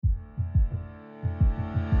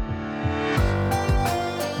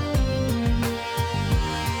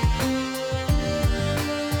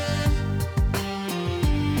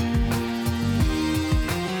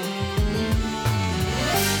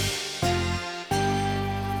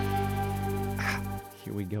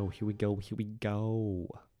we go, here we go, here we go.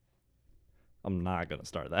 I'm not going to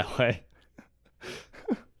start that way.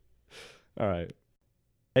 All right.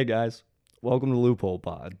 Hey guys, welcome to Loophole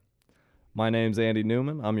Pod. My name's Andy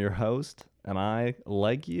Newman. I'm your host, and I,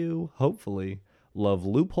 like you, hopefully, love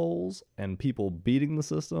loopholes and people beating the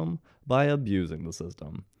system by abusing the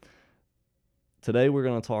system. Today we're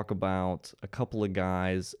going to talk about a couple of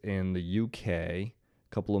guys in the UK, a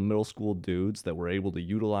couple of middle school dudes that were able to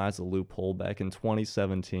utilize a loophole back in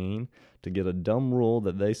 2017 to get a dumb rule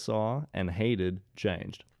that they saw and hated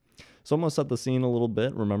changed. So I'm going to set the scene a little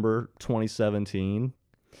bit. Remember 2017?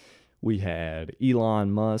 We had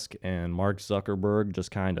Elon Musk and Mark Zuckerberg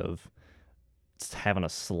just kind of having a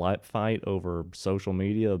slut fight over social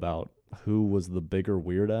media about who was the bigger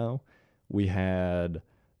weirdo. We had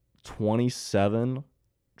 27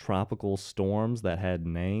 tropical storms that had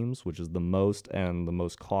names, which is the most and the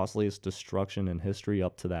most costliest destruction in history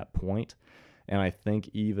up to that point. And I think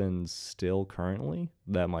even still currently,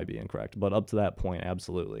 that might be incorrect, but up to that point,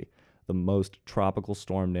 absolutely. The most tropical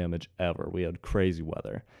storm damage ever. We had crazy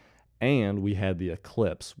weather. And we had the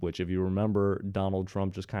eclipse, which if you remember Donald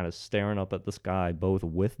Trump just kind of staring up at the sky, both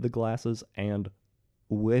with the glasses and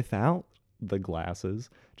without the glasses,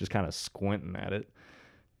 just kind of squinting at it.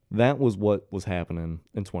 That was what was happening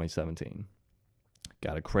in 2017.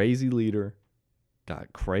 Got a crazy leader,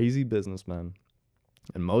 got crazy businessmen,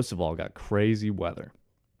 and most of all, got crazy weather.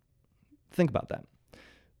 Think about that.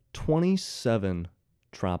 27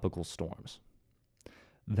 tropical storms.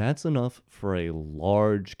 That's enough for a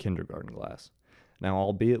large kindergarten class. Now,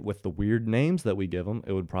 albeit with the weird names that we give them,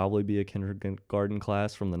 it would probably be a kindergarten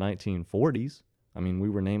class from the 1940s. I mean, we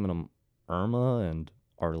were naming them Irma and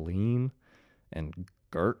Arlene and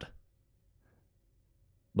Gert.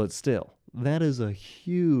 But still, that is a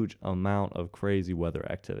huge amount of crazy weather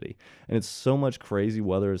activity. And it's so much crazy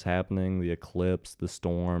weather is happening, the eclipse, the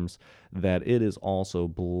storms, that it is also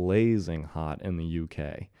blazing hot in the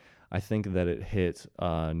UK. I think that it hit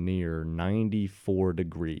near 94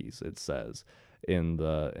 degrees, it says, in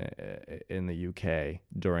the UK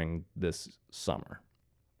during this summer.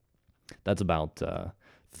 That's about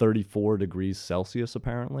 34 degrees Celsius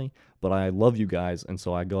apparently, but I love you guys, and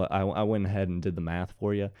so I went ahead and did the math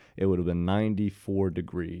for you. It would have been 94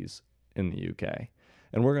 degrees in the UK.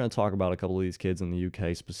 And we're going to talk about a couple of these kids in the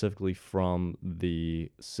UK, specifically from the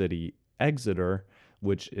city Exeter,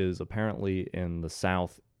 which is apparently in the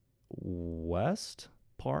southwest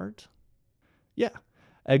part. Yeah,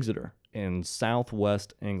 Exeter in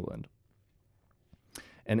southwest England.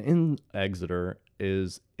 And in Exeter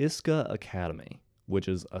is Isca Academy, which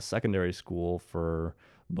is a secondary school for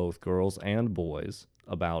both girls and boys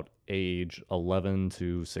about age 11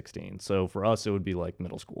 to 16. So for us, it would be like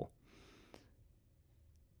middle school.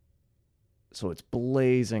 So it's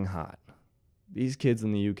blazing hot. These kids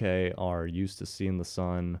in the UK are used to seeing the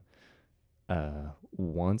sun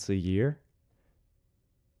once a year.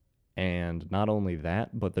 And not only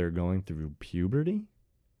that, but they're going through puberty.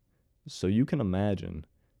 So you can imagine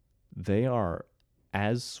they are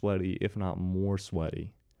as sweaty, if not more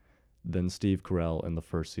sweaty, than Steve Carell in the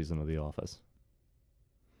first season of The Office.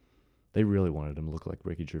 They really wanted him to look like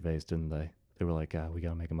Ricky Gervais, didn't they? They were like, we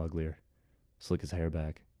gotta make him uglier. Slick his hair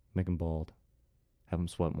back. Make him bald. Have him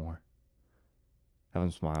sweat more. Have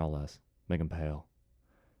him smile less. Make him pale.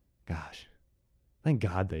 Gosh. Thank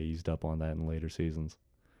God they eased up on that in later seasons.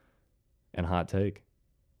 And hot take.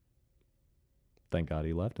 Thank God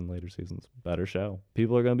he left in later seasons. Better show.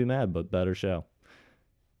 People are going to be mad, but better show.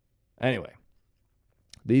 Anyway,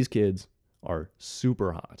 these kids are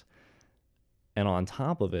super hot. And on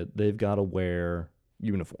top of it, they've got to wear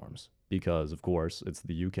uniforms because, of course, it's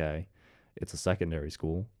the UK. It's a secondary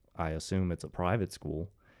school. I assume it's a private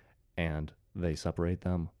school. And they separate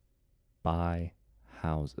them by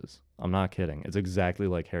houses. I'm not kidding. It's exactly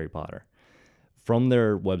like Harry Potter. From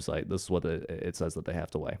their website, this is what it says that they have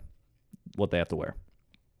to wear. What they have to wear.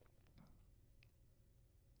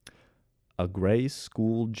 A gray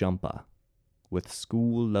school jumper with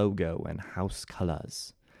school logo and house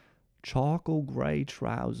colors, charcoal gray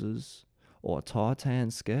trousers or tartan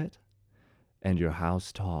skirt, and your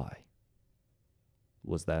house tie.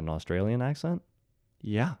 Was that an Australian accent?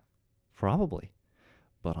 Yeah, probably.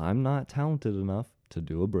 But I'm not talented enough to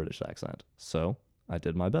do a British accent. So I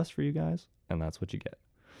did my best for you guys, and that's what you get.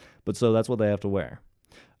 But so that's what they have to wear.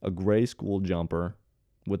 A gray school jumper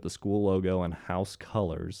with the school logo and house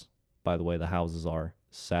colors. By the way, the houses are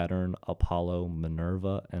Saturn, Apollo,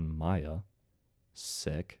 Minerva, and Maya.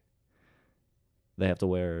 Sick. They have to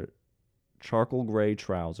wear charcoal gray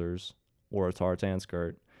trousers or a tartan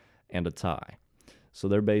skirt and a tie. So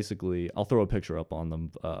they're basically, I'll throw a picture up on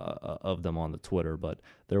them of them on the Twitter, but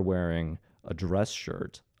they're wearing a dress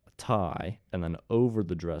shirt, a tie, and then over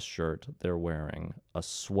the dress shirt, they're wearing a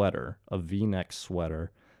sweater, a V-neck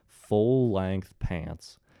sweater, full length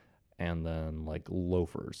pants, and then like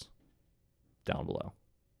loafers down below.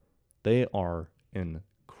 They are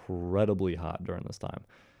incredibly hot during this time.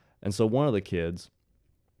 And so one of the kids,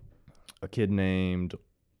 a kid named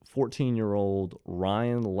 14-year-old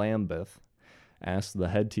Ryan Lambeth, asked the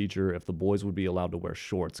head teacher if the boys would be allowed to wear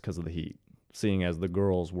shorts because of the heat, seeing as the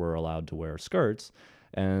girls were allowed to wear skirts,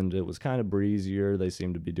 and it was kind of breezier. They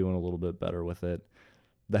seemed to be doing a little bit better with it.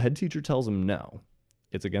 The head teacher tells him no.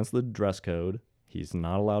 It's against the dress code. He's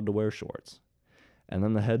not allowed to wear shorts. And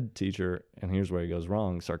then the head teacher, and here's where he goes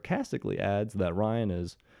wrong, sarcastically adds that Ryan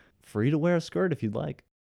is free to wear a skirt if you'd like.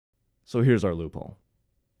 So here's our loophole.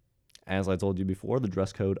 As I told you before, the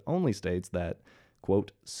dress code only states that,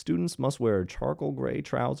 quote, students must wear charcoal gray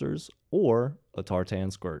trousers or a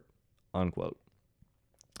tartan skirt, unquote.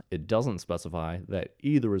 It doesn't specify that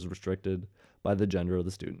either is restricted by the gender of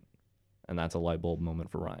the student. And that's a light bulb moment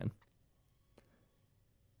for Ryan.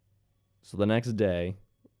 So the next day,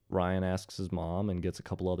 Ryan asks his mom and gets a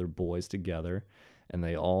couple other boys together, and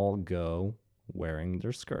they all go wearing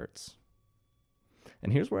their skirts.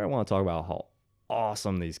 And here's where I want to talk about how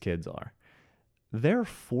awesome these kids are. They're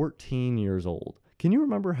 14 years old. Can you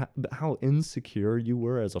remember how insecure you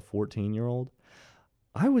were as a 14-year-old?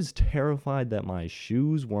 I was terrified that my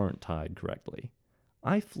shoes weren't tied correctly.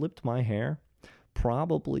 I flipped my hair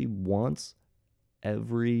probably once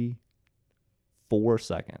every 4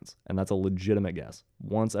 seconds, and that's a legitimate guess.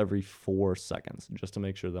 Once every 4 seconds, just to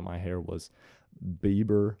make sure that my hair was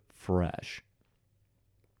Bieber fresh.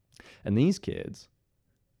 And these kids,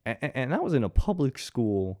 and that was in a public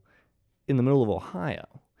school in the middle of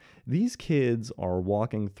Ohio. These kids are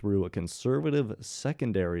walking through a conservative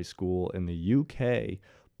secondary school in the UK,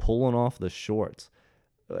 pulling off the shorts,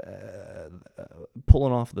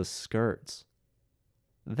 pulling off the skirts.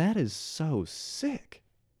 That is so sick.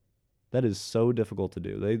 That is so difficult to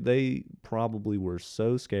do. They probably were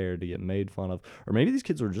so scared to get made fun of, or maybe these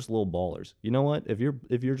kids were just little ballers. You know what? If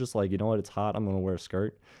you're just like, you know what, it's hot, I'm gonna wear a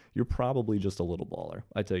skirt. You're probably just a little baller.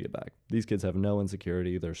 I take it back. These kids have no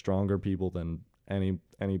insecurity. They're stronger people than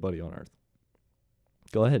anybody on earth.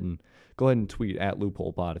 Go ahead and tweet at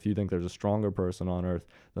LoopholePod if you think there's a stronger person on earth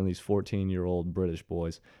than these 14-year-old British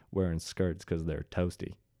boys wearing skirts because they're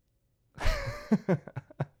toasty.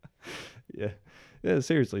 Yeah,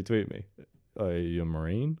 seriously, tweet me. Are you a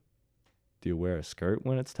Marine? Do you wear a skirt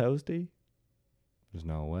when it's toasty? There's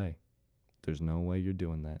no way. There's no way you're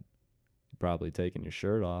doing that. You're probably taking your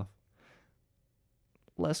shirt off.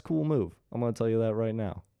 Less cool move. I'm going to tell you that right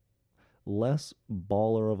now. Less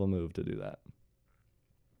baller of a move to do that.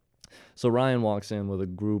 So Ryan walks in with a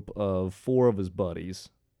group of 4 of his buddies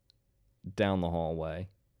down the hallway.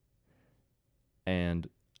 And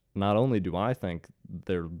not only do I think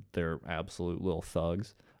they're absolute little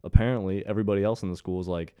thugs, apparently everybody else in the school is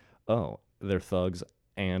like, oh, they're thugs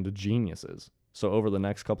and geniuses. So over the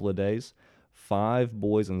next couple of days, 5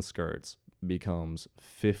 boys in skirts becomes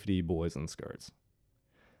 50 boys in skirts.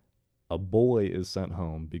 A boy is sent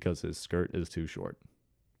home because his skirt is too short.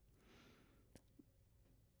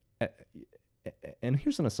 And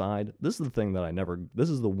here's an aside. This is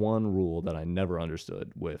the one rule that I never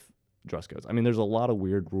understood with dress codes. I mean, there's a lot of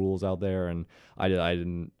weird rules out there, and I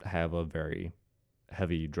didn't have a very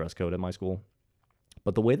heavy dress code at my school.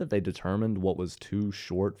 But the way that they determined what was too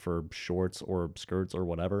short for shorts or skirts or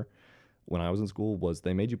whatever when I was in school was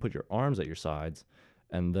they made you put your arms at your sides,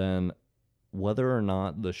 and then whether or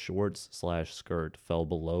not the shorts/skirt fell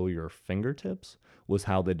below your fingertips was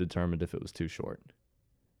how they determined if it was too short.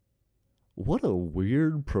 What a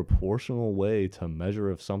weird proportional way to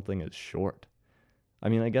measure if something is short. I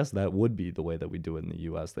mean, I guess that would be the way that we do it in the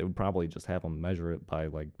U.S. They would probably just have them measure it by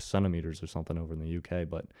like centimeters or something over in the U.K.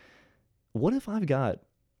 But what if I've got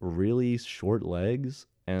really short legs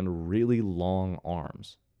and really long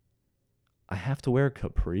arms? I have to wear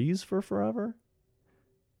capris for forever?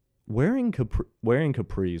 Wearing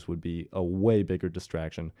capris would be a way bigger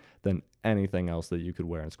distraction than anything else that you could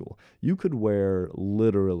wear in school. You could wear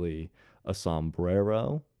literally a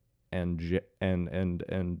sombrero and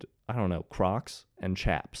I don't know, Crocs and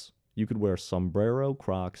chaps. You could wear sombrero,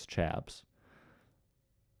 Crocs, chaps,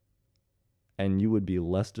 and you would be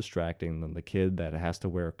less distracting than the kid that has to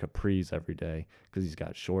wear capris every day because he's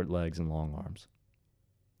got short legs and long arms.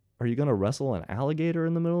 Are you going to wrestle an alligator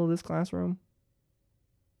in the middle of this classroom?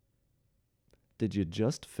 Did you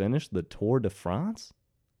just finish the Tour de France?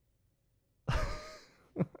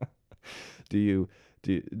 Do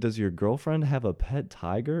Does your girlfriend have a pet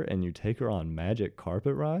tiger and you take her on magic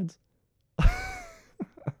carpet rides?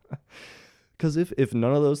 Because if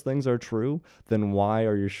none of those things are true, then why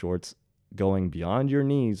are your shorts going beyond your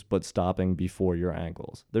knees but stopping before your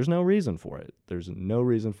ankles? There's no reason for it. There's no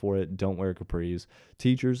reason for it. Don't wear capris.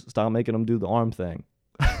 Teachers, stop making them do the arm thing.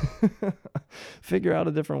 Figure out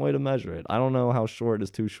a different way to measure it. I don't know how short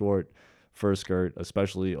is too short for a skirt,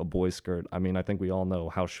 especially a boy's skirt. I mean, I think we all know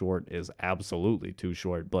how short is absolutely too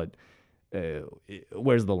short, but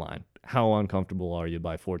where's the line? How uncomfortable are you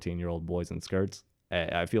by 14-year-old boys in skirts?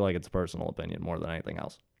 I feel like it's a personal opinion more than anything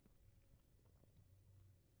else.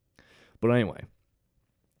 But anyway,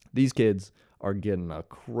 these kids are getting a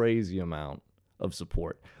crazy amount of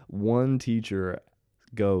support. One teacher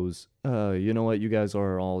goes, you know what, you guys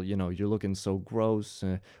are all, you're looking so gross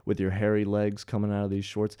with your hairy legs coming out of these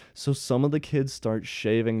shorts. So some of the kids start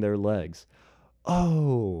shaving their legs.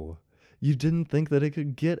 Oh, you didn't think that it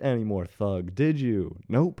could get any more thug, did you?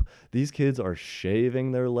 Nope. These kids are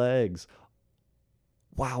shaving their legs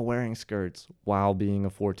while wearing skirts, while being a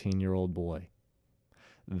 14-year-old boy.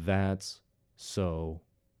 That's so,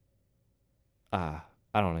 I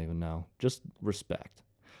don't even know. Just respect.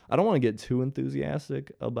 I don't want to get too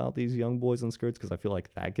enthusiastic about these young boys in skirts because I feel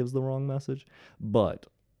like that gives the wrong message. But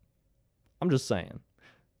I'm just saying,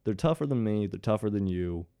 they're tougher than me. They're tougher than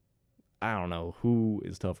you. I don't know who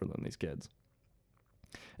is tougher than these kids.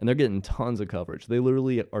 And they're getting tons of coverage. They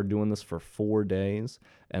literally are doing this for 4 days,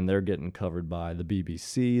 and they're getting covered by the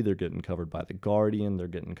BBC. They're getting covered by The Guardian. They're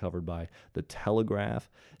getting covered by The Telegraph.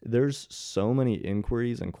 There's so many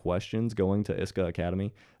inquiries and questions going to Isca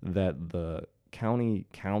Academy that the county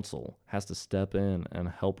council has to step in and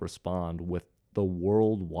help respond with the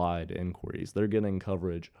worldwide inquiries. They're getting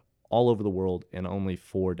coverage all over the world in only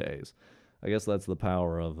 4 days. I guess that's the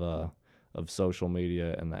power of social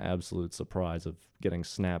media and the absolute surprise of getting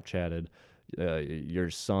Snapchatted. Your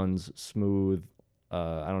son's smooth.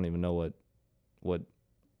 I don't even know what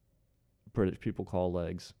British people call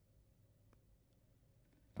legs.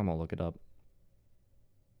 I'm gonna look it up.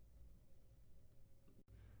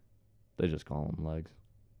 They just call them legs.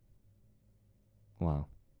 Wow,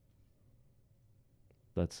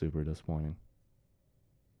 that's super disappointing.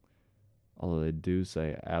 Although they do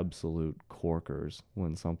say absolute corkers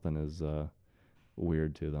when something is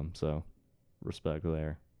weird to them, so respect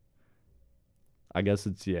there. I guess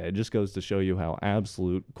it just goes to show you how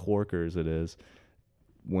absolute corkers it is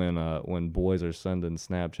when boys are sending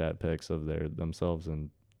Snapchat pics of themselves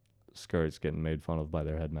in skirts getting made fun of by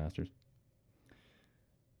their headmasters.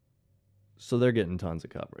 So they're getting tons of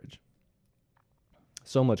coverage.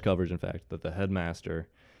 So much coverage, in fact, that the headmaster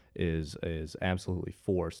is absolutely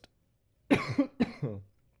forced.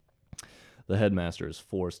 The headmaster is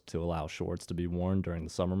forced to allow shorts to be worn during the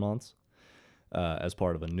summer months as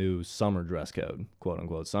part of a new summer dress code, quote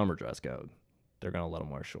unquote summer dress code. They're going to let them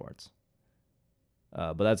wear shorts.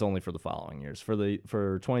 But that's only for the following years. For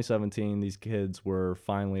 2017, these kids were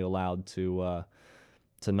finally allowed to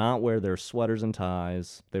not wear their sweaters and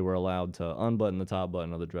ties. They were allowed to unbutton the top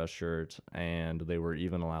button of the dress shirt, and they were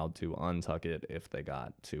even allowed to untuck it if they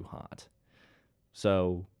got too hot.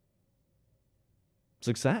 So,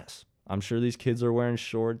 success. I'm sure these kids are wearing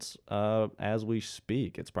shorts as we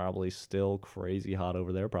speak. It's probably still crazy hot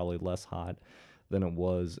over there, probably less hot than it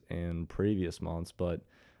was in previous months, but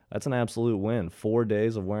that's an absolute win. 4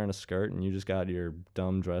 days of wearing a skirt and you just got your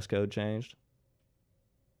dumb dress code changed.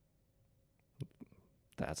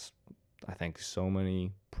 That's, I think, so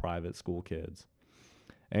many private school kids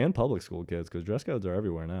and public school kids, because dress codes are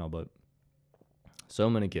everywhere now, but so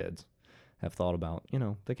many kids have thought about,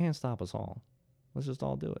 they can't stop us all. Let's just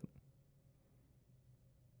all do it.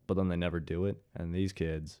 But then they never do it, and these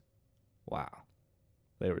kids, wow,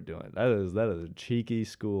 they were doing it. That is a cheeky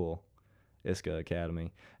school, Isca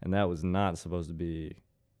Academy, and that was not supposed to be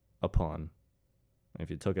a pun. If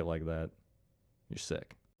you took it like that, you're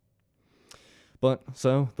sick. But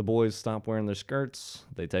so the boys stop wearing their skirts,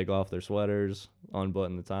 they take off their sweaters,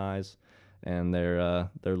 unbutton the ties, and they're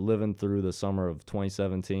living through the summer of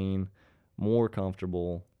 2017, more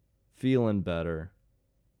comfortable, feeling better.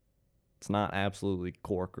 It's not absolutely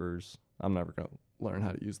corkers. I'm never going to learn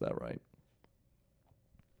how to use that right.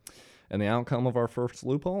 And the outcome of our first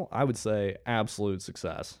loophole, I would say absolute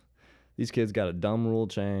success. These kids got a dumb rule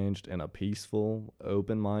changed in a peaceful,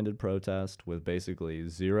 open-minded protest with basically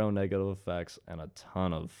zero negative effects and a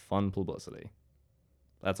ton of fun publicity.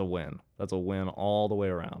 That's a win. That's a win all the way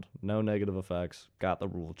around. No negative effects, got the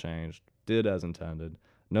rule changed, did as intended,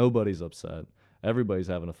 nobody's upset, everybody's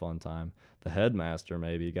having a fun time. The headmaster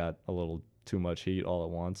maybe got a little too much heat all at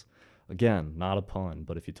once. Again, not a pun,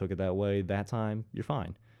 but if you took it that way that time, you're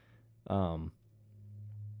fine. And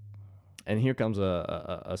here comes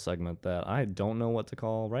a segment that I don't know what to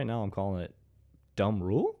call. Right now, I'm calling it Dumb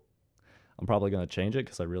Rule. I'm probably going to change it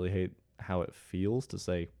because I really hate how it feels to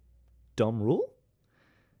say Dumb Rule.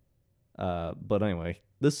 But anyway,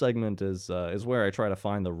 this segment is where I try to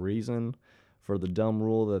find the reason for the dumb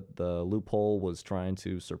rule that the loophole was trying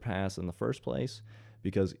to surpass in the first place.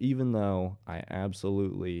 Because even though I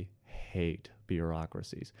absolutely hate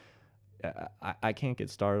bureaucracies, I can't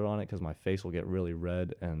get started on it because my face will get really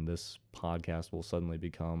red and this podcast will suddenly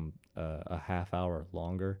become a half hour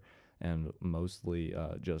longer and mostly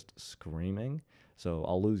just screaming. So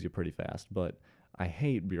I'll lose you pretty fast. But I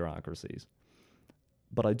hate bureaucracies.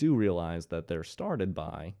 But I do realize that they're started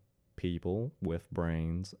by people with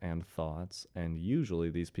brains and thoughts, and usually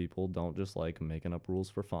these people don't just like making up rules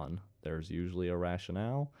for fun. There's usually a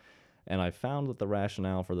rationale, and I found that the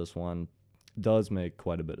rationale for this one does make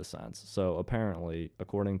quite a bit of sense. So apparently,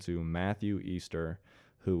 according to Matthew Easter,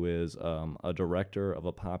 who is a director of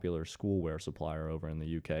a popular schoolwear supplier over in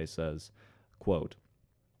the UK, says, quote,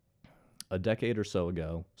 "A decade or so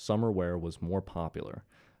ago, summer wear was more popular,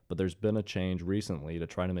 but there's been a change recently to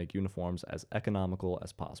try to make uniforms as economical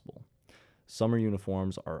as possible. Summer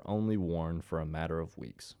uniforms are only worn for a matter of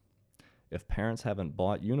weeks. If parents haven't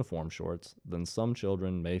bought uniform shorts, then some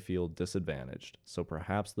children may feel disadvantaged, so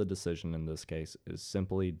perhaps the decision in this case is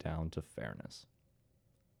simply down to fairness."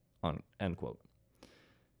 End quote.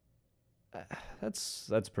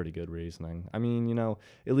 That's pretty good reasoning. I mean,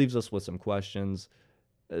 it leaves us with some questions.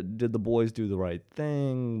 Did the boys do the right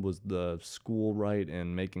thing? Was the school right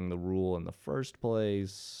in making the rule in the first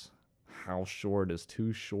place? How short is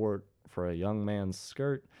too short for a young man's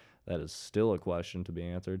skirt? That is still a question to be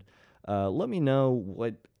answered. Let me know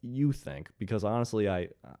what you think, because honestly,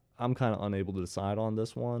 I'm kind of unable to decide on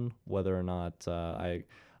this one, whether or not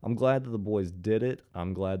I'm glad that the boys did it.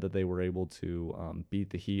 I'm glad that they were able to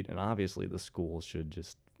beat the heat, and obviously the school should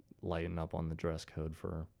just lighten up on the dress code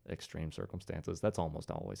for extreme circumstances. That's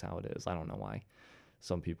almost always how it is. I don't know why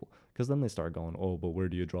some people, because then they start going, oh, but where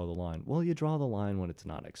do you draw the line? Well, you draw the line when it's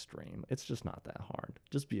not extreme. It's just not that hard.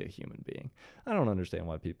 Just be a human being. I don't understand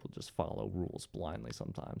why people just follow rules blindly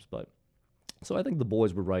sometimes, but so I think the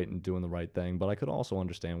boys were right in doing the right thing, but I could also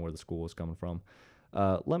understand where the school was coming from.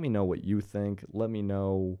 Let me know what you think. Let me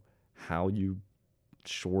know how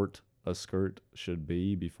short a skirt should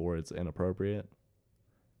be before it's inappropriate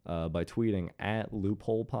by tweeting at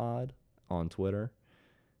LoopholePod on Twitter.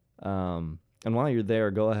 And while you're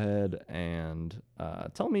there, go ahead and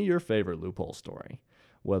tell me your favorite loophole story.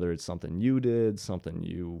 Whether it's something you did, something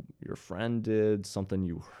your friend did, something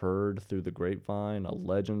you heard through the grapevine, a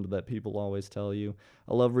legend that people always tell you.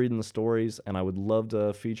 I love reading the stories, and I would love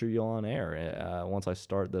to feature you on air once I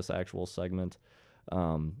start this actual segment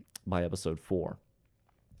by episode 4.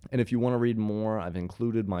 And if you want to read more, I've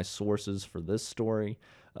included my sources for this story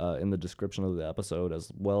in the description of the episode,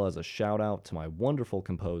 as well as a shout out to my wonderful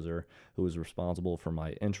composer who is responsible for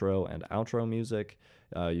my intro and outro music.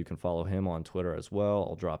 You can follow him on Twitter as well.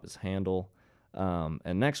 I'll drop his handle.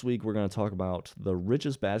 And next week, we're going to talk about the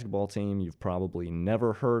richest basketball team you've probably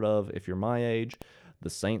never heard of if you're my age, the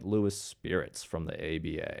St. Louis Spirits from the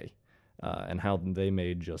ABA, and how they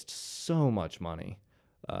made just so much money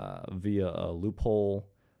via a loophole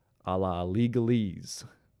a la legalese.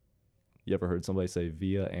 You ever heard somebody say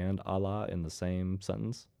via and a la in the same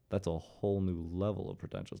sentence? That's a whole new level of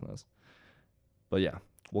pretentiousness. But yeah,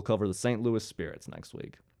 we'll cover the St. Louis Spirits next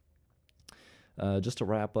week. Just to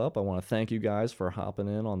wrap up, I want to thank you guys for hopping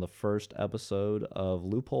in on the first episode of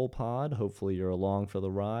Loophole Pod. Hopefully you're along for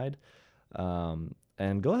the ride.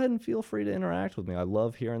 And go ahead and feel free to interact with me. I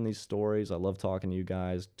love hearing these stories. I love talking to you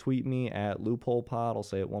guys. Tweet me at LoopholePod. I'll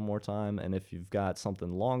say it one more time. And if you've got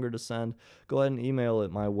something longer to send, go ahead and email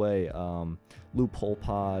it my way,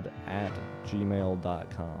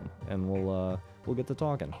 loopholepod@gmail.com. And we'll get to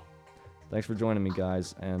talking. Thanks for joining me,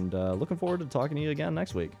 guys. And looking forward to talking to you again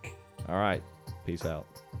next week. All right. Peace out.